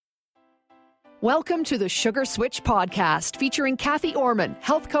Welcome to the Sugar Switch podcast, featuring Kathy Orman,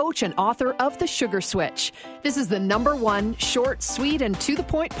 health coach and author of The Sugar Switch. This is the #1 short, sweet, and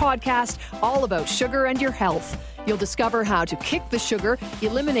to-the-point podcast all about sugar and your health. You'll discover how to kick the sugar,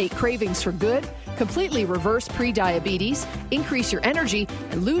 eliminate cravings for good, completely reverse pre-diabetes, increase your energy,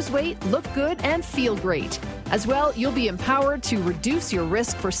 and lose weight, look good, and feel great. As well, you'll be empowered to reduce your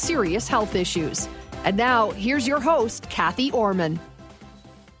risk for serious health issues. And now, here's your host, Kathy Orman.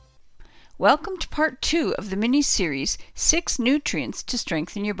 Welcome to part 2 of the mini-series, 6 Nutrients to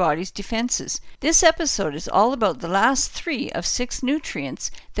Strengthen Your Body's Defenses. This episode is all about the last 3 of 6 nutrients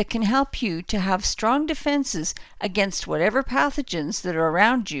that can help you to have strong defenses against whatever pathogens that are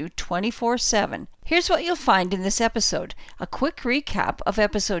around you 24/7. Here's what you'll find in this episode. A quick recap of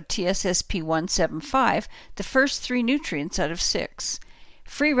episode TSSP175, the first 3 nutrients out of 6.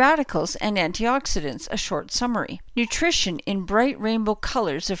 Free radicals and antioxidants, a short summary. Nutrition in bright rainbow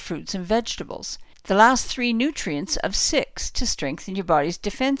colors of fruits and vegetables. The last 3 nutrients of 6 to strengthen your body's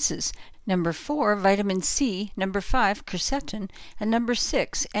defenses. Number 4, vitamin C. Number 5, quercetin. And number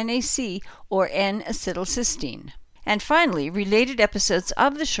 6, NAC or N-acetylcysteine. And finally, related episodes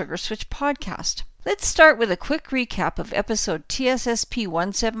of the Sugar Switch podcast. Let's start with a quick recap of episode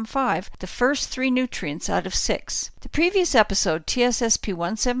TSSP175, the first 3 nutrients out of 6. The previous episode,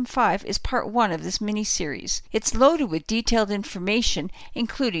 TSSP175, is part 1 of this mini-series. It's loaded with detailed information,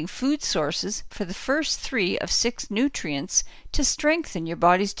 including food sources for the first 3 of 6 nutrients to strengthen your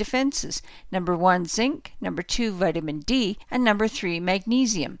body's defenses. Number 1, zinc. Number 2, vitamin D. And number 3,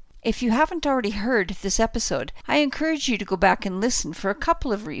 magnesium. If you haven't already heard this episode, I encourage you to go back and listen for a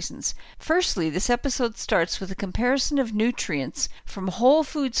couple of reasons. Firstly, this episode starts with a comparison of nutrients from whole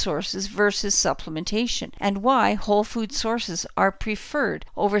food sources versus supplementation, and why whole food sources are preferred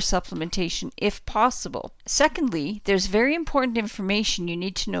over supplementation if possible. Secondly, there's very important information you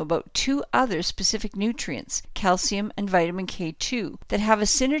need to know about 2 other specific nutrients, calcium and vitamin K2, that have a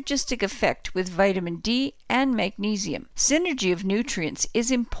synergistic effect with vitamin D and magnesium. Synergy of nutrients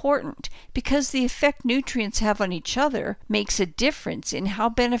is important because the effect nutrients have on each other makes a difference in how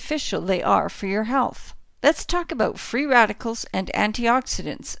beneficial they are for your health. Let's talk about free radicals and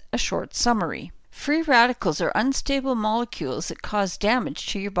antioxidants, a short summary. Free radicals are unstable molecules that cause damage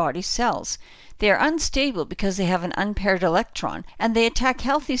to your body's cells. They are unstable because they have an unpaired electron, and they attack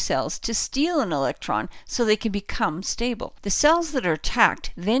healthy cells to steal an electron so they can become stable. The cells that are attacked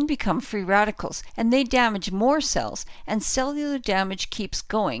then become free radicals, and they damage more cells, and cellular damage keeps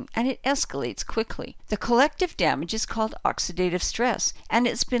going, and it escalates quickly. The collective damage is called oxidative stress, and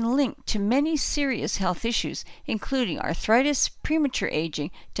it's been linked to many serious health issues, including arthritis, premature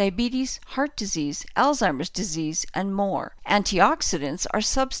aging, diabetes, heart disease, Alzheimer's disease, and more. Antioxidants are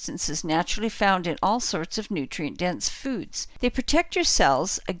substances naturally found in all sorts of nutrient-dense foods. They protect your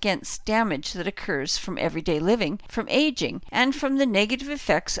cells against damage that occurs from everyday living, from aging, and from the negative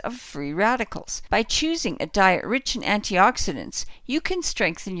effects of free radicals. By choosing a diet rich in antioxidants, you can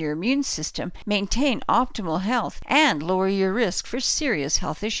strengthen your immune system, maintain optimal health, and lower your risk for serious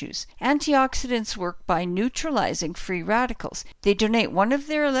health issues. Antioxidants work by neutralizing free radicals. They donate one of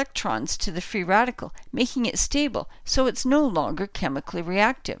their electrons to the free radical, making it stable, so it's no longer chemically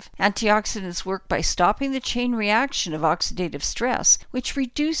reactive. Antioxidants work by stopping the chain reaction of oxidative stress, which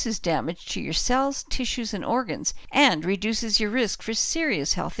reduces damage to your cells, tissues, and organs, and reduces your risk for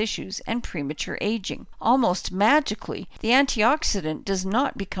serious health issues and premature aging. Almost magically, the antioxidant does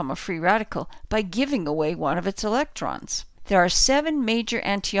not become a free radical by giving away one of its electrons. There are 7 major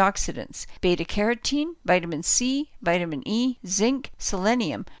antioxidants: beta-carotene, vitamin C, vitamin E, zinc,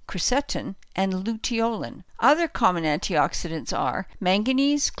 selenium, quercetin, and luteolin. Other common antioxidants are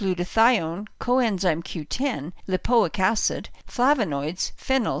manganese, glutathione, coenzyme Q10, lipoic acid, flavonoids,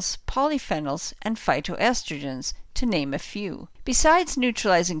 phenols, polyphenols, and phytoestrogens, to name a few. Besides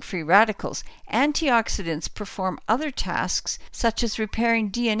neutralizing free radicals, antioxidants perform other tasks such as repairing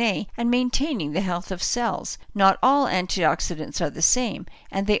DNA and maintaining the health of cells. Not all antioxidants are the same,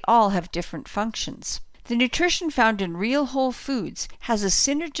 and they all have different functions. The nutrition found in real whole foods has a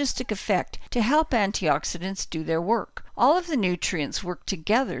synergistic effect to help antioxidants do their work. All of the nutrients work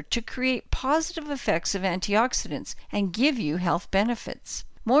together to create positive effects of antioxidants and give you health benefits.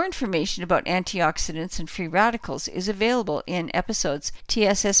 More information about antioxidants and free radicals is available in episodes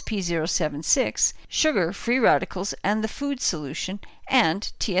TSSP076, Sugar, Free Radicals, and the Food Solution,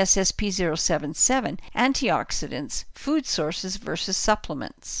 and TSSP177 antioxidants, food sources versus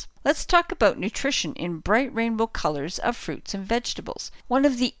supplements. Let's talk about nutrition in bright rainbow colors of fruits and vegetables. One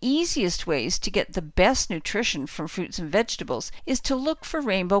of the easiest ways to get the best nutrition from fruits and vegetables is to look for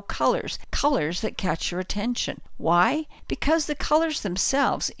rainbow colors, colors that catch your attention. Why? Because the colors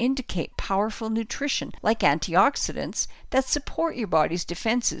themselves indicate powerful nutrition, like antioxidants, that support your body's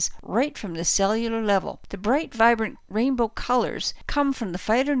defenses right from the cellular level. The bright, vibrant rainbow colors come from the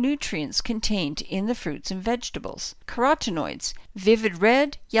phytonutrients contained in the fruits and vegetables. Carotenoids, vivid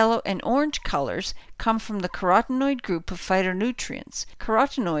red, yellow, and orange colors come from the carotenoid group of phytonutrients.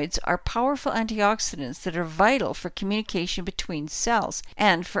 Carotenoids are powerful antioxidants that are vital for communication between cells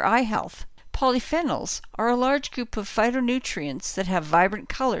and for eye health. Polyphenols are a large group of phytonutrients that have vibrant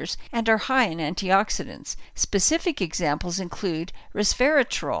colors and are high in antioxidants. Specific examples include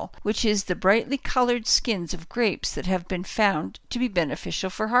resveratrol, which is the brightly colored skins of grapes that have been found to be beneficial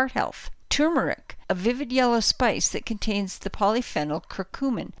for heart health. Turmeric, a vivid yellow spice that contains the polyphenol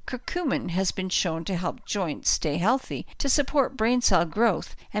curcumin. Curcumin has been shown to help joints stay healthy, to support brain cell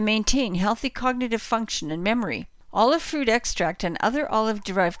growth, and maintain healthy cognitive function and memory. Olive fruit extract and other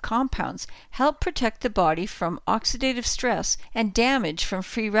olive-derived compounds help protect the body from oxidative stress and damage from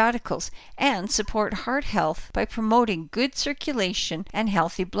free radicals, and support heart health by promoting good circulation and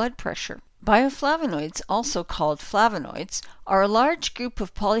healthy blood pressure. Bioflavonoids, also called flavonoids, are a large group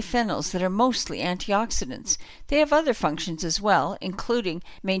of polyphenols that are mostly antioxidants. They have other functions as well, including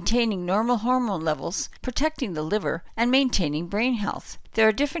maintaining normal hormone levels, protecting the liver, and maintaining brain health. There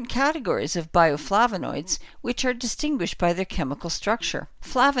are different categories of bioflavonoids, which are distinguished by their chemical structure.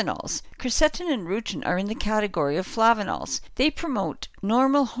 Flavonols. Quercetin and rutin are in the category of flavonols. They promote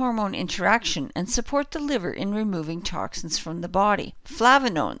normal hormone interaction and support the liver in removing toxins from the body.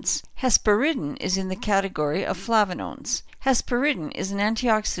 Flavonones. Hesperidin is in the category of flavonones. Hesperidin is an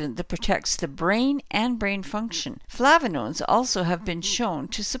antioxidant that protects the brain and brain function. Flavonones also have been shown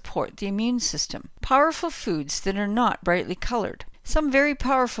to support the immune system. Powerful foods that are not brightly colored. Some very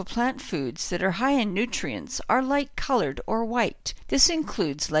powerful plant foods that are high in nutrients are light colored or white. This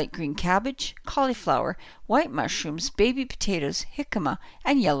includes light green cabbage, cauliflower, white mushrooms, baby potatoes, jicama,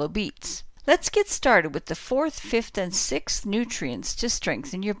 and yellow beets. Let's get started with the 4th, 5th, and 6th nutrients to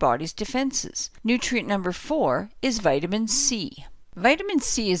strengthen your body's defenses. Nutrient number 4 is vitamin C. Vitamin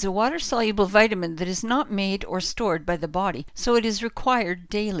C is a water-soluble vitamin that is not made or stored by the body, so it is required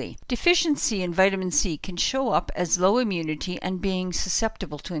daily. Deficiency in vitamin C can show up as low immunity and being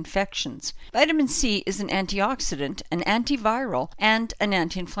susceptible to infections. Vitamin C is an antioxidant, an antiviral, and an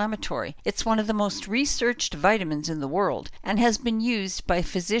anti-inflammatory. It's one of the most researched vitamins in the world and has been used by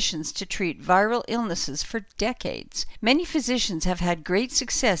physicians to treat viral illnesses for decades. Many physicians have had great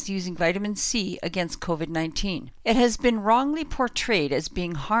success using vitamin C against COVID-19. It has been wrongly portrayed as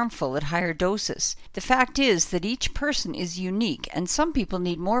being harmful at higher doses. The fact is that each person is unique, and some people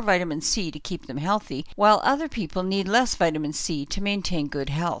need more vitamin C to keep them healthy, while other people need less vitamin C to maintain good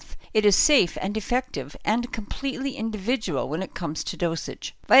health. It is safe and effective and completely individual when it comes to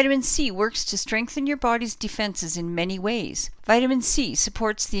dosage. Vitamin C works to strengthen your body's defenses in many ways. Vitamin C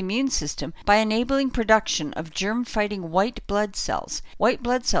supports the immune system by enabling production of germ-fighting white blood cells. White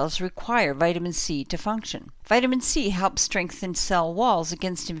blood cells require vitamin C to function. Vitamin C helps strengthen cell walls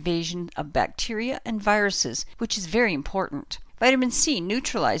against invasion of bacteria and viruses, which is very important. Vitamin C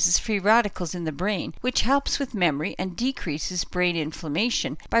neutralizes free radicals in the brain, which helps with memory and decreases brain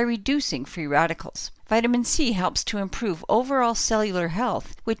inflammation by reducing free radicals. Vitamin C helps to improve overall cellular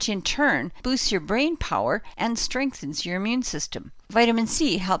health, which in turn boosts your brain power and strengthens your immune system. Vitamin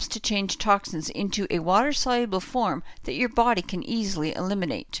C helps to change toxins into a water-soluble form that your body can easily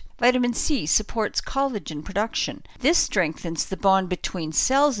eliminate. Vitamin C supports collagen production. This strengthens the bond between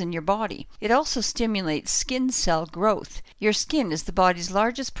cells in your body. It also stimulates skin cell growth. Your skin is the body's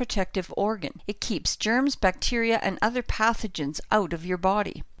largest protective organ. It keeps germs, bacteria, and other pathogens out of your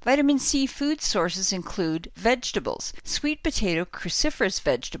body. Vitamin C food sources include vegetables, sweet potato cruciferous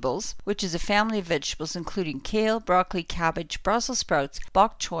vegetables, which is a family of vegetables including kale, broccoli, cabbage, Brussels sprouts,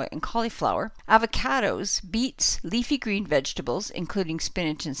 bok choy, and cauliflower, avocados, beets, leafy green vegetables including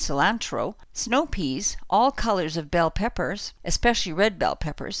spinach and cilantro, snow peas, all colors of bell peppers, especially red bell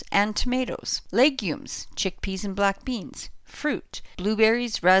peppers, and tomatoes, legumes, chickpeas and black beans, fruit,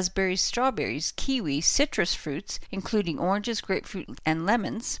 blueberries, raspberries, strawberries, kiwi, citrus fruits, including oranges, grapefruit, and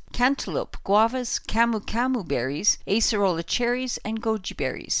lemons, cantaloupe, guavas, camu berries, acerola cherries, and goji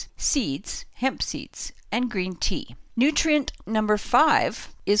berries, seeds, hemp seeds, and green tea. Nutrient number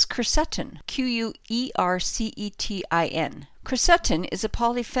 5 is quercetin, Quercetin. Quercetin is a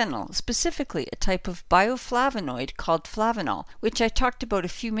polyphenol, specifically a type of bioflavonoid called flavanol, which I talked about a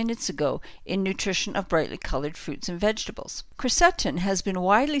few minutes ago in Nutrition of Brightly Colored Fruits and Vegetables. Quercetin has been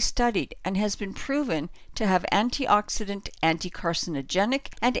widely studied and has been proven to have antioxidant, anti-carcinogenic,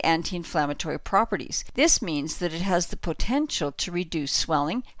 and anti-inflammatory properties. This means that it has the potential to reduce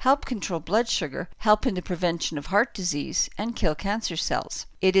swelling, help control blood sugar, help in the prevention of heart disease, and kill cancer cells.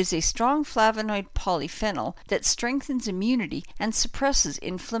 It is a strong flavonoid polyphenol that strengthens immunity and suppresses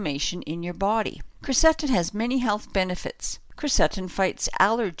inflammation in your body. Quercetin has many health benefits. Quercetin fights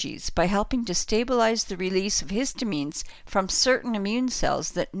allergies by helping to stabilize the release of histamines from certain immune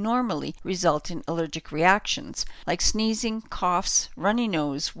cells that normally result in allergic reactions, like sneezing, coughs, runny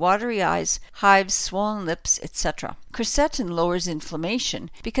nose, watery eyes, hives, swollen lips, etc. Quercetin lowers inflammation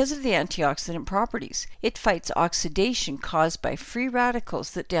because of the antioxidant properties. It fights oxidation caused by free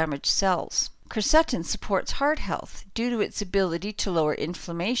radicals that damage cells. Quercetin supports heart health due to its ability to lower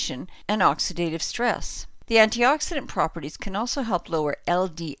inflammation and oxidative stress. The antioxidant properties can also help lower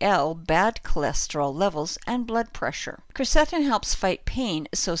LDL, bad cholesterol levels, and blood pressure. Quercetin helps fight pain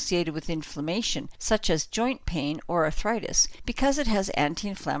associated with inflammation, such as joint pain or arthritis, because it has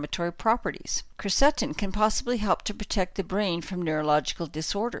anti-inflammatory properties. Quercetin can possibly help to protect the brain from neurological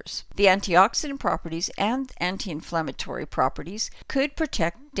disorders. The antioxidant properties and anti-inflammatory properties could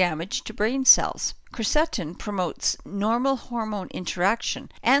protect damage to brain cells. Quercetin promotes normal hormone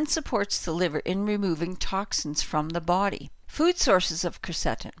interaction and supports the liver in removing toxins from the body. Food sources of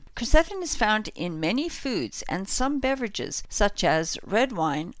quercetin. Quercetin is found in many foods and some beverages such as red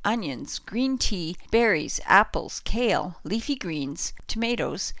wine, onions, green tea, berries, apples, kale, leafy greens,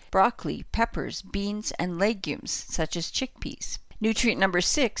 tomatoes, broccoli, peppers, beans, and legumes such as chickpeas. Nutrient number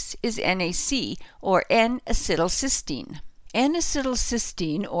 6 is NAC, or N-acetylcysteine.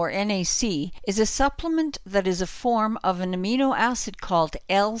 N-acetylcysteine, or NAC, is a supplement that is a form of an amino acid called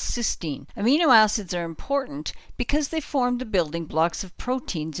L-cysteine. Amino acids are important because they form the building blocks of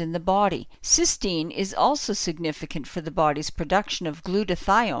proteins in the body. Cysteine is also significant for the body's production of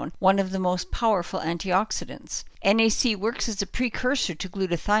glutathione, one of the most powerful antioxidants. NAC works as a precursor to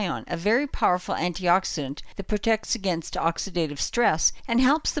glutathione, a very powerful antioxidant that protects against oxidative stress and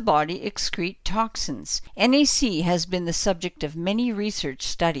helps the body excrete toxins. NAC has been the subject of many research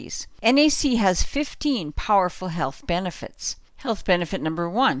studies. NAC has 15 powerful health benefits. Health benefit number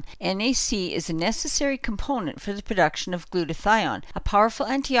 1. NAC is a necessary component for the production of glutathione, a powerful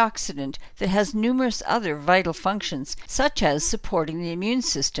antioxidant that has numerous other vital functions, such as supporting the immune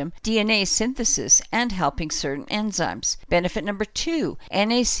system, DNA synthesis, and helping certain enzymes. Benefit number 2.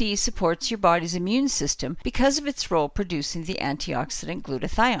 NAC supports your body's immune system because of its role producing the antioxidant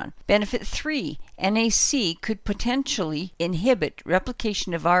glutathione. Benefit 3. NAC could potentially inhibit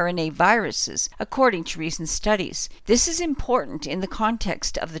replication of RNA viruses, according to recent studies. This is important in the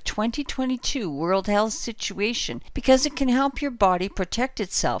context of the 2022 World Health situation because it can help your body protect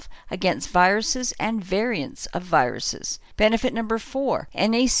itself against viruses and variants of viruses. Benefit number 4.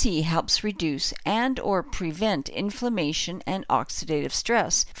 NAC helps reduce and or prevent inflammation and oxidative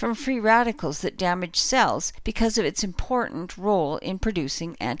stress from free radicals that damage cells because of its important role in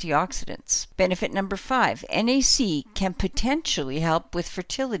producing antioxidants. Benefit number 5. NAC can potentially help with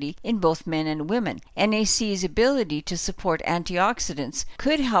fertility in both men and women. NAC's ability to support antioxidants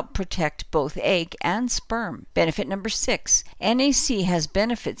could help protect both egg and sperm. Benefit number 6. NAC has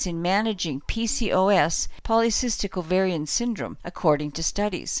benefits in managing PCOS, polycystic ovarian syndrome, according to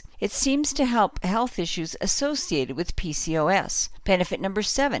studies. It seems to help health issues associated with PCOS. Benefit number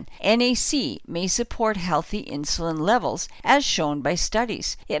 7. NAC may support healthy insulin levels, as shown by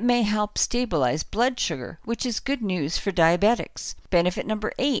studies. It may help stabilize blood sugar, which is good news for diabetics. Benefit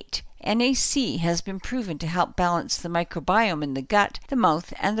number 8. NAC has been proven to help balance the microbiome in the gut, the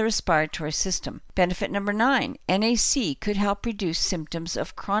mouth, and the respiratory system. Benefit number 9. NAC could help reduce symptoms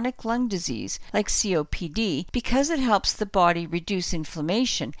of chronic lung disease like COPD because it helps the body reduce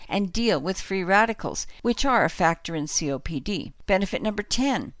inflammation and deal with free radicals, which are a factor in COPD. Benefit number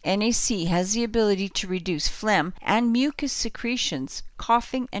 10. NAC has the ability to reduce phlegm and mucus secretions,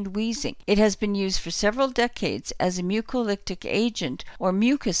 coughing, and wheezing. It has been used for several decades as a mucolytic agent or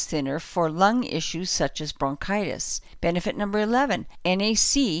mucus thinner for lung issues such as bronchitis. Benefit number 11.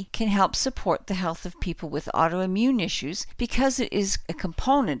 NAC can help support the health of people with autoimmune issues because it is a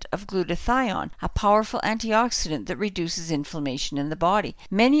component of glutathione, a powerful antioxidant that reduces inflammation in the body.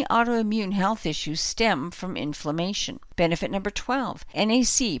 Many autoimmune health issues stem from inflammation. Benefit number 12.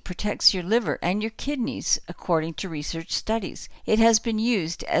 NAC protects your liver and your kidneys, according to research studies. It has been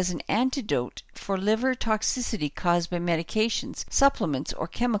used as an antidote for liver toxicity caused by medications, supplements, or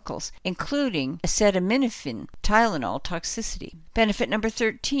chemicals, including acetaminophen, Tylenol toxicity. Benefit number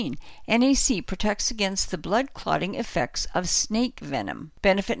 13. NAC protects against the blood clotting effects of snake venom.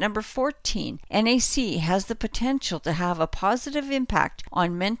 Benefit number 14. NAC has the potential to have a positive impact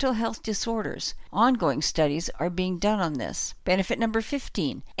on mental health disorders. Ongoing studies are being done on this. Benefit number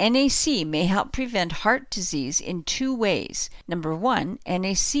 15. NAC may help prevent heart disease in two ways. Number 1,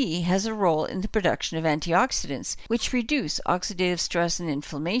 NAC has a role in the production of antioxidants, which reduce oxidative stress and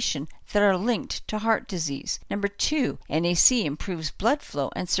inflammation that are linked to heart disease. Number 2, NAC improves blood flow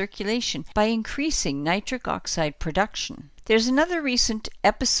and circulation by increasing nitric oxide production. There's another recent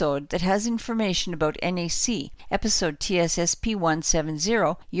episode that has information about NAC, episode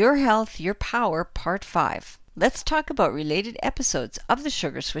TSSP170, Your Health, Your Power, Part 5. Let's talk about related episodes of the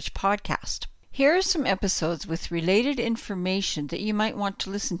Sugar Switch podcast. Here are some episodes with related information that you might want to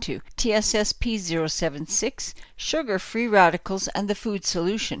listen to. TSSP176, Sugar Free Radicals and the Food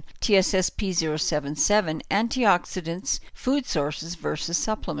Solution. TSSP177, Antioxidants, Food Sources versus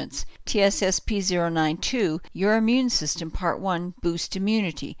Supplements. TSSP092, Your Immune System Part 1, Boost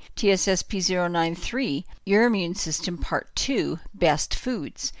Immunity. TSSP093, Your Immune System Part 2, Best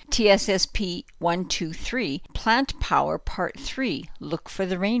Foods. TSSP123, Plant Power Part 3, Look for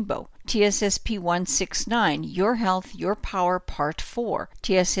the Rainbow. TSSP169, Your Health, Your Power, Part 4.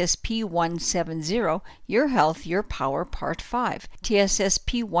 TSSP170, Your Health, Your Power, Part 5.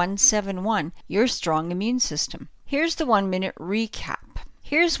 TSSP171, Your Strong Immune System. Here's the 1-minute recap.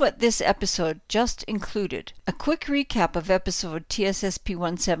 Here's what this episode just included. A quick recap of episode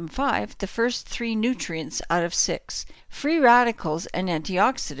TSSP175, the first 3 nutrients out of 6. Free radicals and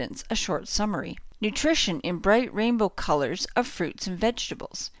antioxidants, a short summary. Nutrition in bright rainbow colors of fruits and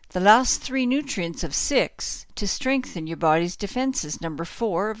vegetables. The last 3 nutrients of 6 to strengthen your body's defenses. Number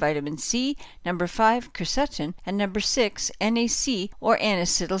 4, vitamin C. Number 5, quercetin. And number 6, NAC or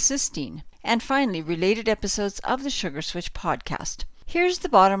N-acetylcysteine. And finally, related episodes of the Sugar Switch podcast. Here's the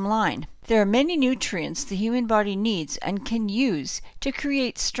bottom line. There are many nutrients the human body needs and can use to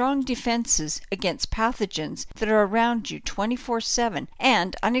create strong defenses against pathogens that are around you 24/7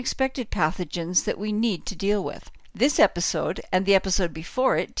 and unexpected pathogens that we need to deal with. This episode and the episode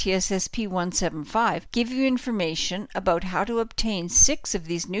before it, TSSP175, give you information about how to obtain 6 of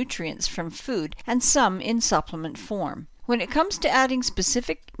these nutrients from food and some in supplement form. When it comes to adding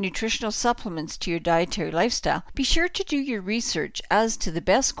specific nutritional supplements to your dietary lifestyle, be sure to do your research as to the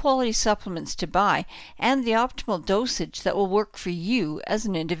best quality supplements to buy and the optimal dosage that will work for you as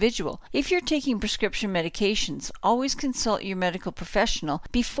an individual. If you're taking prescription medications, always consult your medical professional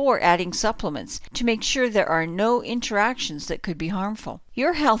before adding supplements to make sure there are no interactions that could be harmful.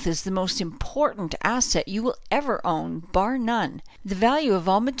 Your health is the most important asset you will ever own, bar none. The value of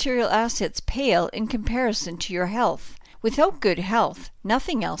all material assets pale in comparison to your health. Without good health,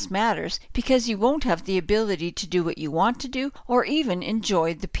 nothing else matters because you won't have the ability to do what you want to do or even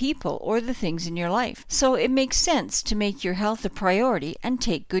enjoy the people or the things in your life. So it makes sense to make your health a priority and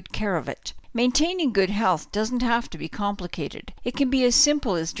take good care of it. Maintaining good health doesn't have to be complicated. It can be as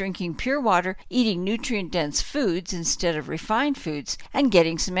simple as drinking pure water, eating nutrient-dense foods instead of refined foods, and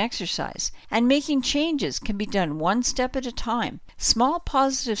getting some exercise. And making changes can be done one step at a time. Small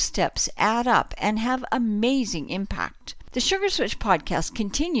positive steps add up and have amazing impact. The Sugar Switch podcast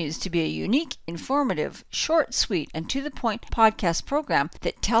continues to be a unique, informative, short, sweet, and to-the-point podcast program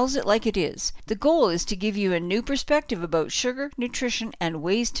that tells it like it is. The goal is to give you a new perspective about sugar, nutrition, and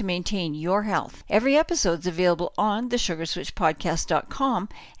ways to maintain your health. Every episode is available on thesugarswitchpodcast.com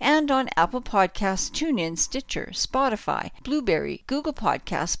and on Apple Podcasts, TuneIn, Stitcher, Spotify, Blueberry, Google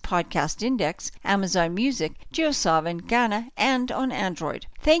Podcasts, Podcast Index, Amazon Music, JioSaavn, Gaana, and on Android.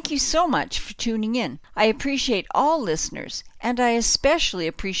 Thank you so much for tuning in. I appreciate all listeners, and I especially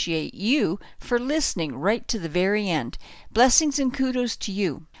appreciate you for listening right to the very end. Blessings and kudos to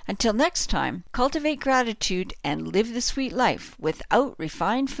you. Until next time, cultivate gratitude and live the sweet life without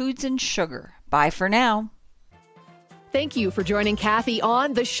refined foods and sugar. Bye for now. Thank you for joining Kathy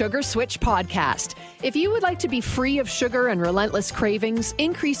on the Sugar Switch podcast. If you would like to be free of sugar and relentless cravings,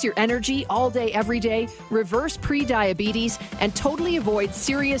 increase your energy all day, every day, reverse pre-diabetes, and totally avoid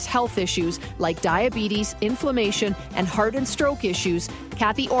serious health issues like diabetes, inflammation, and heart and stroke issues,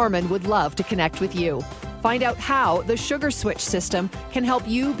 Kathy Orman would love to connect with you. Find out how the Sugar Switch system can help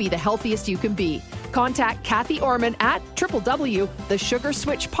you be the healthiest you can be. Contact Kathy Orman at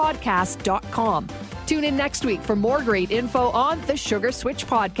www.thesugarswitchpodcast.com. Tune in next week for more great info on the Sugar Switch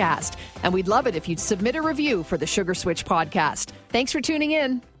podcast. And we'd love it if you'd submit a review for the Sugar Switch podcast. Thanks for tuning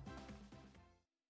in.